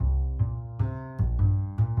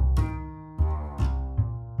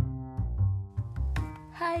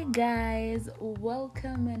Hi guys,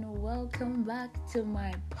 welcome back to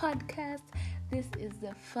my podcast. This is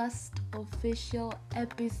the first official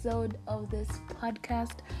episode of this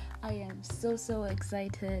podcast. I am so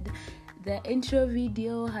excited. The intro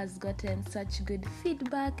video has gotten such good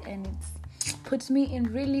feedback and it's put me in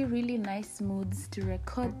really nice moods to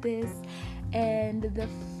record this. And the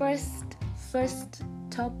first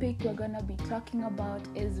topic we're gonna be talking about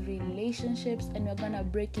is relationships, and we're gonna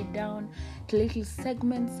break it down to little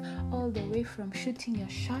segments, all the way from shooting your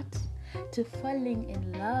shot to falling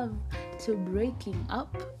in love to breaking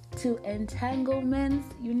up to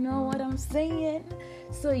entanglements. You know what I'm saying?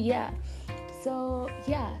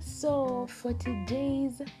 So for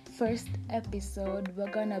today's first episode,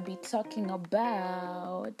 we're gonna be talking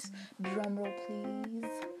about, drumroll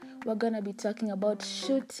please, we're gonna be talking about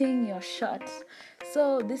shooting your shot.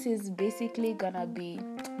 So this is basically gonna be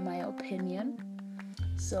my opinion.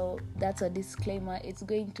 So that's a disclaimer. It's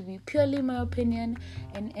going to be purely my opinion,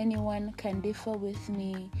 and anyone can differ with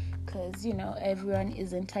me because, everyone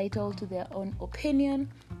is entitled to their own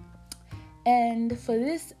opinion. And for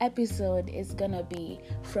this episode, it's gonna be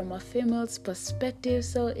from a female's perspective.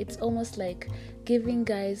 So it's almost like giving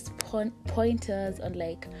guys pointers on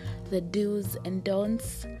like the do's and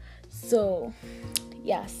don'ts. So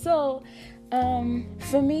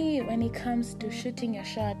for me, when it comes to shooting your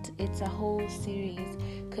shot, it's a whole series,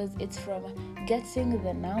 because it's from getting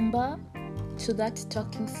the number to that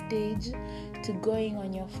talking stage to going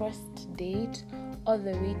on your first date, all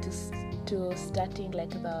the way to starting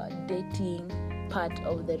like the dating part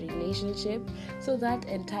of the relationship. So that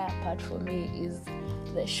entire part for me is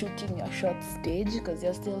the shooting your shot stage, because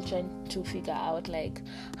you're still trying to figure out like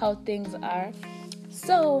how things are.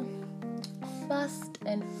 So first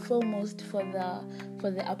and foremost, for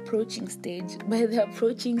the approaching stage. By the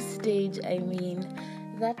approaching stage, I mean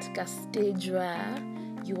that stage where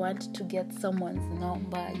you want to get someone's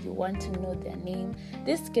number, you want to know their name.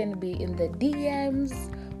 This can be in the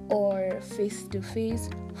DMs or face to face.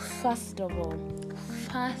 First of all,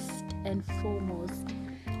 first and foremost,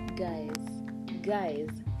 guys,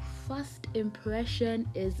 first impression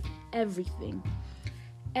is everything.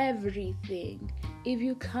 If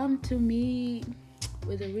you come to me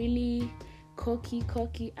with a really cocky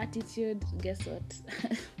attitude, guess what?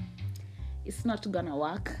 It's not gonna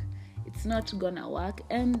work.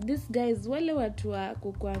 And these guys, wale watu wa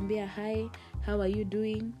kukuambia hi, how are you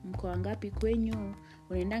doing, mko wangapi kwenyu,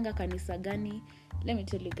 unaendanga kanisa gani, let me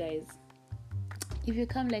tell you guys, if you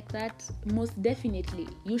come like that, most definitely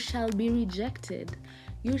you shall be rejected.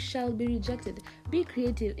 Be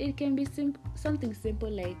creative. It can be something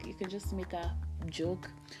simple, like you can just make a joke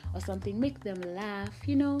or something, make them laugh,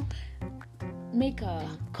 make a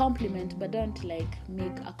compliment, but don't like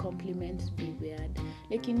make a compliment be weird.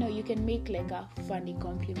 Like, you can make like a funny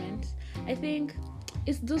compliment. I think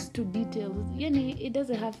it's those two details. You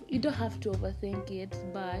don't have to overthink it,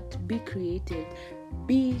 but be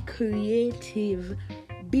creative.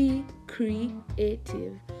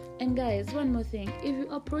 And guys, one more thing. If you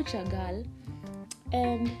approach a girl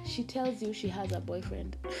and she tells you she has a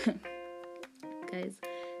boyfriend, guys,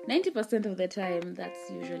 90% of the time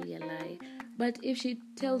that's usually a lie. But if she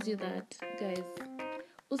tells you that, guys,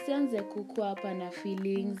 usianze kukua hapa na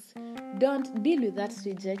feelings. Don't deal with that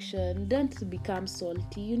rejection. Don't become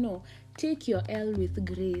salty. Take your L with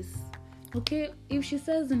grace. Okay? If she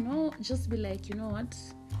says no, just be like, you know what?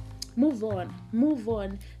 Move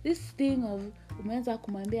on. This thing of umeanza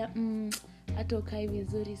kumwambia hata ukai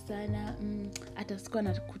vizuri sana, hata sikuwa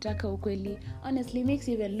na kutaka ukweli, honestly makes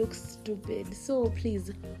you even look stupid. So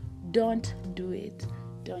please don't do it.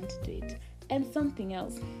 And something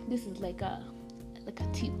else, this is like a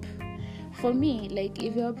tip for me. Like,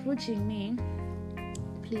 if you're approaching me,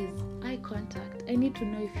 please, eye contact. I need to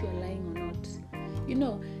know if you're lying or not.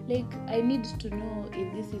 Like, I need to know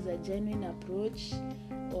if this is a genuine approach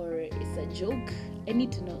or it's a joke. I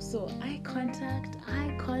need to know. So eye contact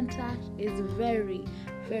is very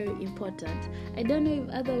important. I don't know if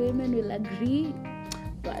other women will agree,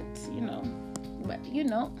 but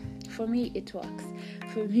for me it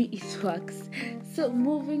works. So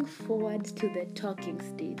moving forward to the talking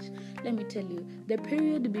stage, let me tell you, the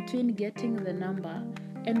period between getting the number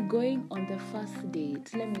and going on the first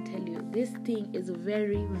date, let me tell you, this thing is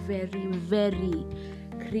very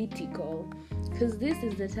critical, because this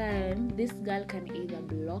is the time this girl can either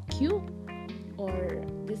block you, or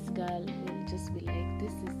this girl will just be like,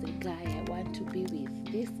 this is the guy I want to be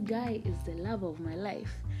with, this guy is the love of my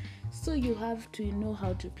life. So you have to know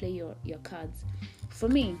how to play your cards. For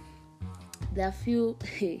me, there are few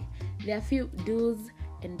do's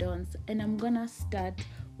and don'ts, and I'm gonna start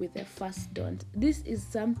with a first don't. This is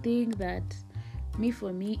something that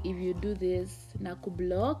for me, if you do this,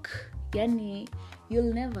 nakublock, yani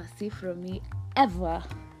you'll never see from me ever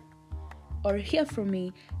or hear from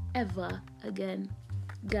me ever again.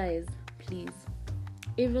 Guys, please,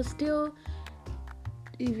 if you're still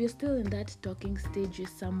in that talking stage with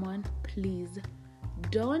someone, please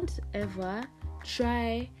don't ever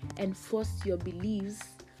try and force your beliefs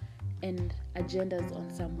and agendas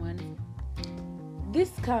on someone.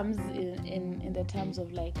 This comes in the terms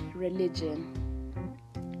of like religion.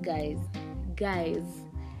 Guys,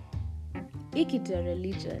 ikita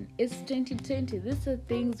religion. It's 2020. These are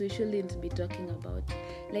things we shouldn't be talking about.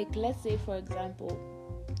 Like, let's say, for example,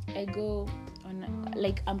 I go on,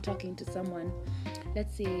 like, I'm talking to someone.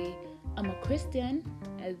 Let's say I'm a Christian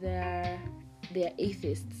and they're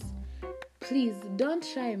atheists. Please don't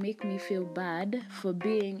try and make me feel bad for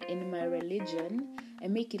being in my religion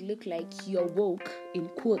and make it look like you're woke, in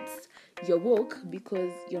quotes. You're woke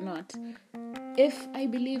because you're not. If I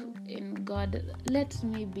believe in God, let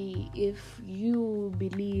me be. If you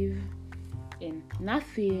believe in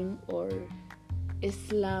nothing or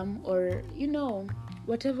Islam or,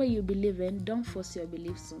 whatever you believe in, don't force your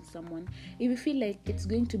beliefs on someone. If you feel like it's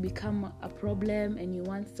going to become a problem and you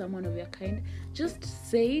want someone of your kind, just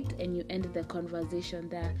say it and you end the conversation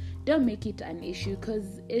there. Don't make it an issue,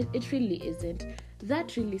 because it really isn't.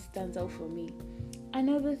 That really stands out for me.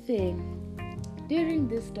 Another thing, during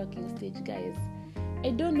this talking stage, guys, I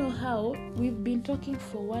don't know how we've been talking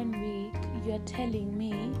for 1 week. You're telling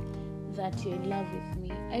me that you're in love with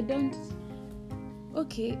me.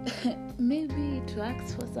 Okay, maybe it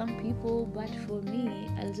works for some people, but for me,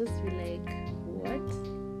 I'll just be like, what?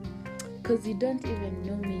 Because you don't even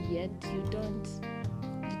know me yet. You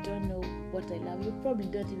don't know what I love. You probably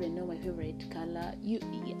don't even know my favorite color.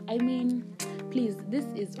 Please, this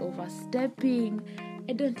is overstepping.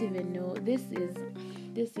 I don't even know. This is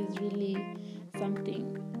really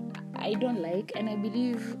something I don't like, and I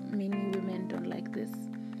believe many women don't like this.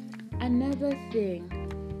 Another thing,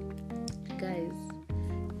 guys,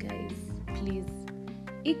 please,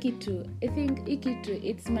 ikitu, I think ikitu,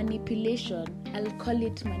 it's manipulation. I'll call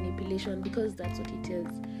it manipulation because that's what it is.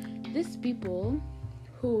 These people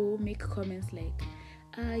who make comments like,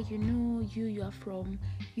 you are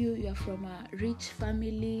from a rich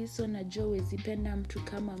family, so najua wezipenda mtu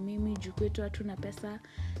kama mimi juu kwetu hatuna pesa.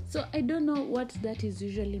 So I don't know what that is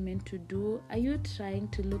usually meant to do. Are you trying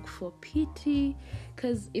to look for pity?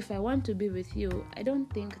 Because if I want to be with you, I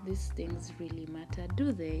don't think these things really matter,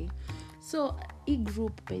 do they? So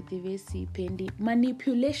group by the way, pendi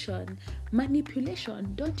manipulation.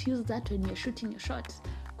 Don't use that when you're shooting your shot,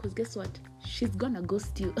 because guess what? She's gonna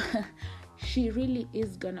ghost you. She really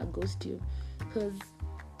is gonna ghost you, because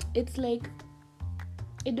it's like,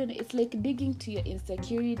 I don't know, it's like digging to your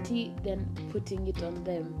insecurity, then putting it on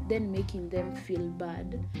them, then making them feel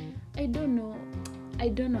bad. I don't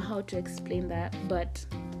know how to explain that, but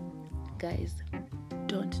guys,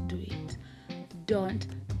 don't do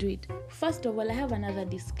it. First of all, I have another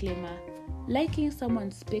disclaimer. Liking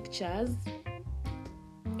someone's pictures,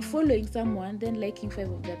 following someone, then liking 5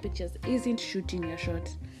 of their pictures isn't shooting your shot.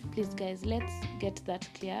 Please, guys, let's get that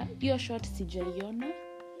clear. Your shot sijaiona.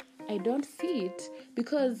 I don't see it,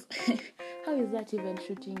 because how is that even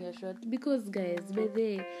shooting your shot? Because, guys,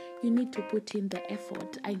 baby, you need to put in the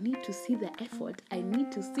effort. I need to see the effort. I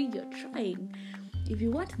need to see you're trying. If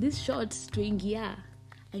you want this shot to ingia,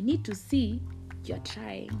 I need to see you're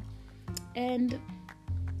trying. And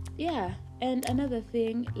yeah, and another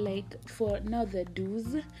thing, like for now the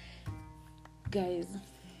do's, guys,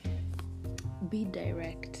 be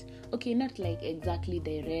direct. Okay, not like exactly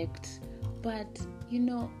direct, but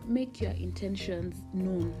make your intentions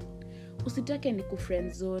known. Usitake ni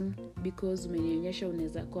friend zone because umenionyesha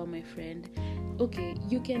unaweza kuwa my friend. Okay,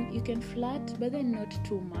 you can flirt, but then not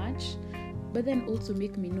too much. But then also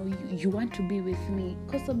make me know you want to be with me.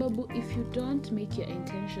 Because sababu, if you don't make your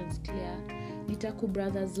intentions clear, nitaku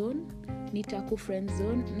brother zone, nitaku friend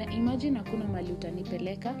zone, na imagine hakuna mali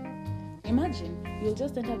utanipeleka. Imagine, you'll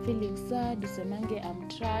just end up feeling sad, usemange I'm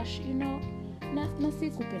trash, na si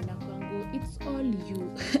kupenda kwangu. It's all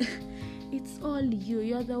you. It's all you.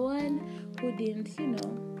 You're the one who didn't,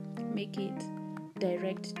 make it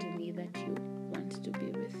direct to me that you want to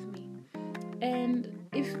be with me. And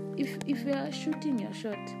if you are shooting your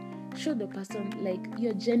shot, show the person like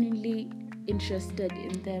you're genuinely interested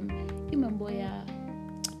in them. Imamboya,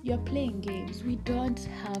 you're playing games. We don't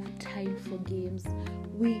have time for games.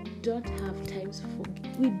 We don't have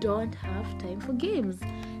time for games.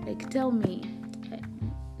 Like, tell me,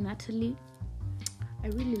 Natalie, I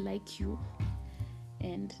really like you,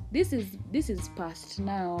 And this is past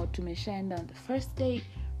now. Tumeshaenda on the first date,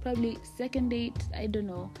 probably second date, I don't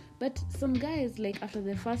know. But some guys, like after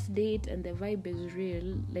the first date and the vibe is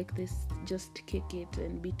real, like this, just kick it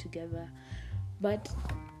and be together. But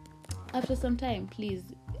after some time, please,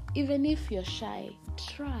 even if you're shy,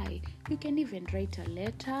 try. You can even write a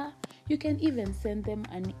letter. You can even send them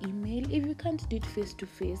an email. If you can't do it face to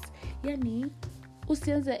face, yani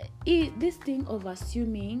usianze this thing of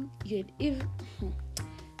assuming.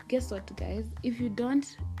 Guess what, guys? If you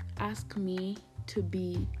don't ask me to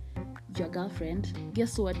be your girlfriend,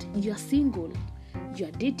 guess what? You're single.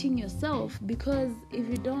 You're dating yourself, because if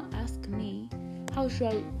you don't ask me, how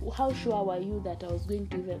sure were you that I was going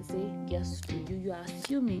to even say yes to you? You are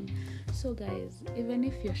assuming. So guys, even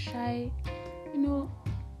if you're shy,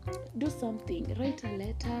 do something. Write a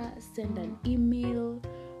letter, send an email,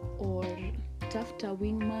 or tafuta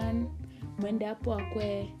wingman, mwende hapo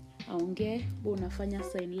akwe aonge, unafanya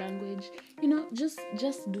sign language.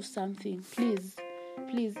 Just do something, please.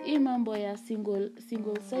 Hii mambo ya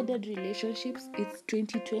single-sided relationships, it's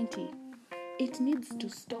 2020. It needs to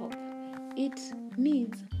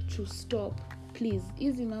stop. Please,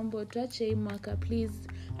 hizi mambo tuache hii mwaka, please.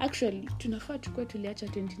 Actually, tunafaa tukue tuliacha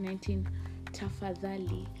 2019.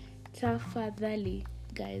 Tafadhali,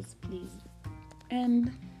 guys, please.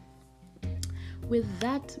 And with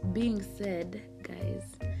that being said,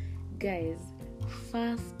 guys,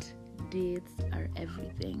 first dates are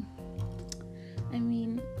everything. I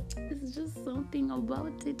mean, it's just something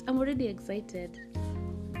about it. I'm already excited.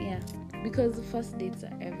 Yeah, because first dates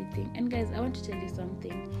are everything. And guys, I want to tell you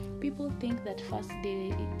something. People think that first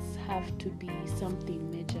dates have to be something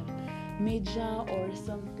major or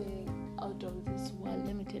something out of this world.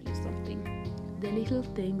 Let me tell you something. The little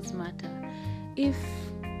things matter.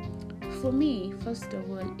 For me, first of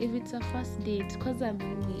all, if it's a first date, because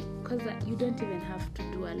you don't even have to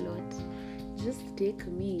do a lot. Just take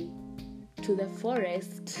me to the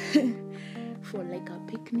forest for like a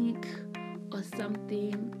picnic or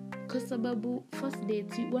something. Because sababu, first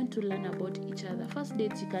dates, you want to learn about each other. First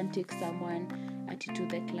dates, you can take someone to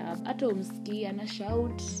the club. Hata umsikie ana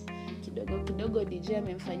shout kidogo DJ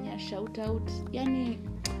amemfanyia shout out. Yani,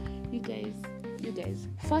 you guys,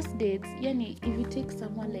 first dates, yani, if you take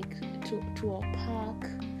someone like to a park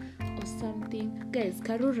or something, guys,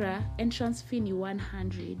 Karura entrance fee ni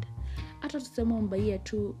 100. Hata tusema umbaie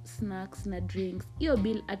tu snacks na drinks, hiyo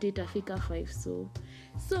bill hata itafika 5.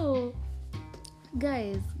 So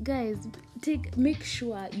guys, make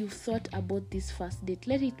sure you've thought about this first date.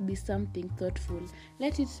 Let it be something thoughtful.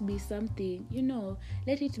 Let it be something,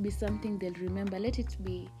 let it be something they'll remember. Let it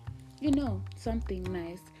be, something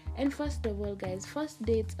nice. And first of all, guys, first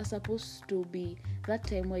dates are supposed to be that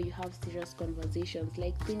time where you have serious conversations,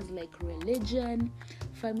 like things like religion,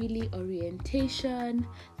 family orientation,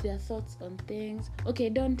 their thoughts on things. Okay,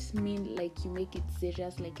 don't mean like you make it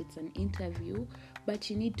serious like it's an interview, but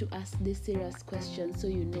you need to ask these serious questions so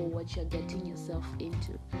you know what you're getting yourself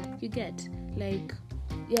into. You get, like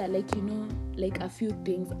a few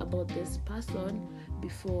things about this person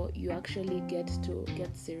before you actually get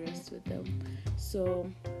serious with them.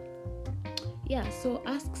 So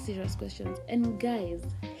ask serious questions. And guys,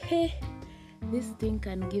 this thing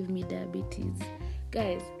can give me diabetes.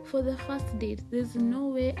 Guys, for the first date, there's no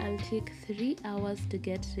way I'll take 3 hours to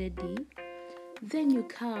get ready. Then you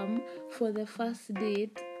come for the first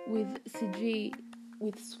date with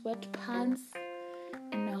sweatpants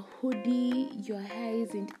and a hoodie. Your hair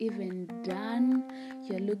isn't even done.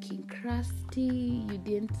 You're looking crusty. You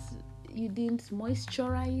didn't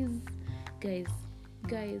moisturize.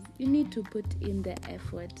 Guys, you need to put in the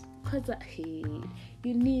effort.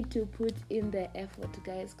 You need to put in the effort,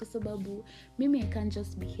 guys. Because sababu, I can't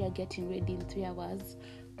just be here getting ready in 3 hours,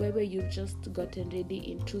 where you've just gotten ready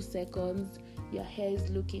in 2 seconds. Your hair is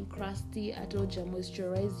looking crusty. I told you,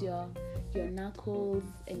 moisturize your knuckles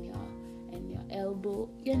and your elbow.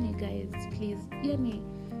 Guys,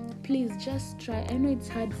 please just try. I know it's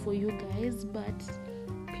hard for you guys, but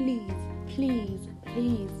please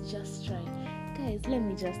just try. Guys, let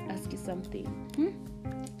me just ask you something.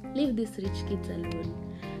 Leave these rich kids alone.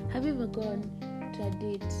 Have you ever gone to a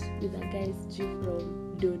date with a guy's Jew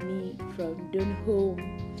from Doni, from Donholm,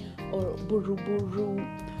 or Buruburu,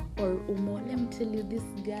 or Umo? Let me tell you,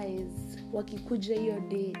 these guys, wakikuja hiyo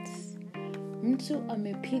date, mtu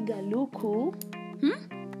amepiga luku.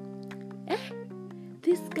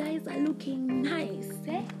 These guys are looking nice,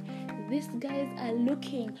 These guys are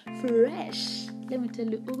looking fresh. Let me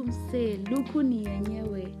tell you, say luku ni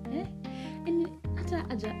yenyewe, And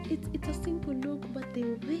it's a simple look, but the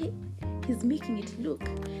way he's making it look.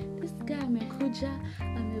 This guy amekuja,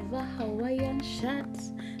 amevaa Hawaiian shirt,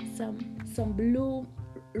 some blue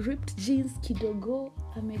ripped jeans kidogo,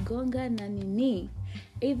 amegonga na nini,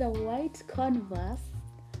 either white Converse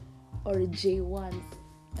or J1s.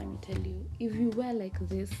 Let me tell you, if you wear like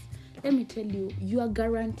this, let me tell you, you are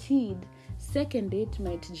guaranteed second date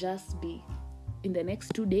might just be in the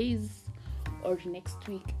next 2 days or next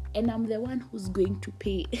week, and I'm the one who's going to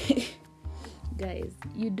pay. Guys,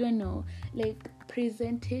 you don't know, like,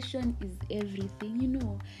 presentation is everything, you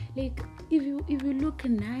know. Like, if you look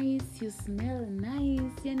nice, you smell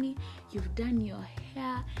nice, yani you've done your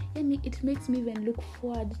hair, yani it makes me even look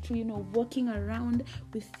forward to, you know, walking around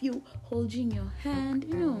with you, holding your hand,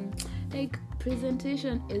 you know. Like,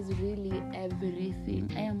 presentation is really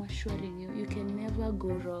everything. I am assuring you, you can never go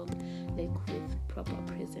wrong, like, with proper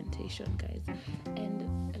presentation, guys. And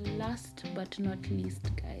last but not least,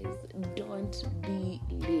 guys, don't be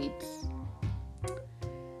late.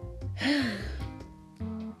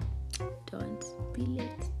 Don't be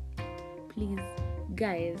late, please.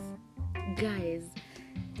 Guys,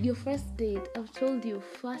 your first date, I've told you,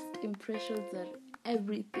 first impressions are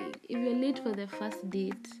everything. If you're late for the first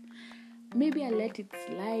date, maybe I let it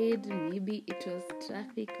slide, maybe it was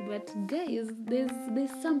traffic, but guys,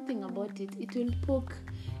 there's something about it. It will poke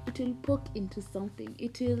into something.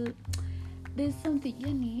 There's something,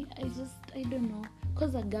 yani, I don't know.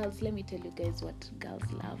 Because girls, let me tell you guys what girls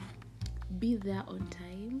love. Be there on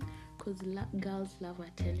time, because girls love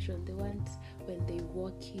attention. They want, when they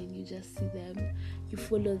walk in, you just see them, you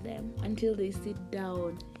follow them until they sit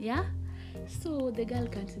down. Yeah? So the girl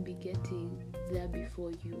can't be getting there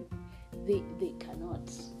before you. They cannot.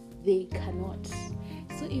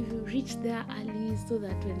 So if you reach there early, so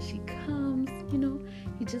that when she comes,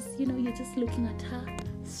 you're just looking at her,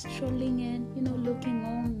 strolling in, looking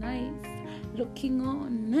all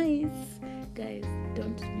nice. Guys,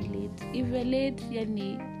 don't be late. If you're late,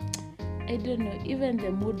 I don't know, even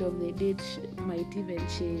the mood of the date might even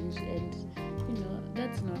change, and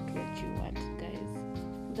that's not what you want, guys.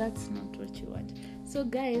 That's not what you want. So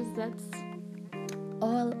guys, that's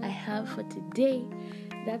all I have for today.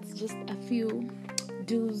 That's just a few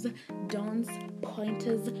do's, don'ts,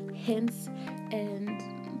 pointers, hints, and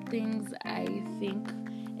things I think.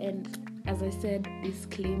 And as I said,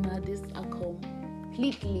 disclaimer, these are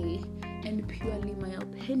completely and purely my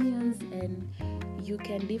opinions, and you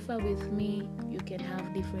can differ with me, you can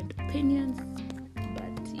have different opinions,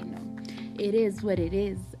 but it is what it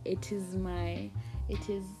is. It is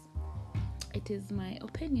my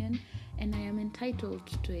opinion, and I am entitled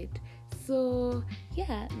to it. So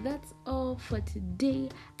yeah, that's all for today.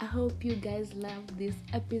 I hope you guys loved this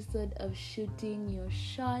episode of Shooting Your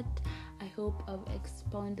Shot. I hope I've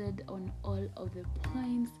expounded on all of the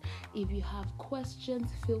points. If you have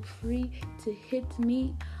questions, feel free to hit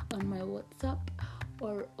me on my WhatsApp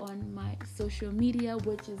or on my social media,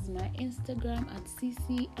 which is my Instagram at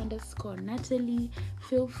cc_Natalie.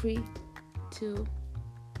 Feel free to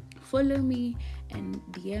follow me and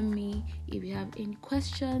DM me if you have any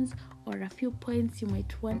questions or a few points you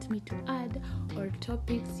might want me to add, or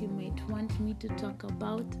topics you might want me to talk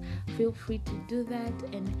about. Feel free to do that.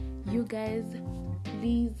 And you guys,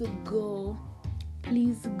 please go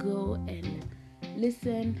and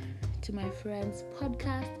listen to my friend's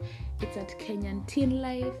podcast. It's at Kenyan Teen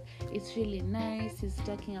Life. It's really nice. He's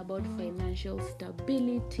talking about financial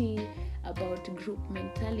stability, about group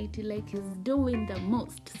mentality, like he's doing the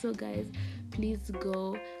most. So guys, please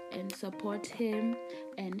go and support him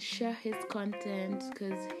and share his content,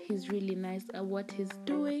 because he's really nice at what he's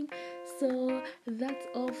doing. So that's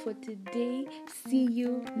all for today. See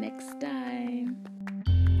you next time.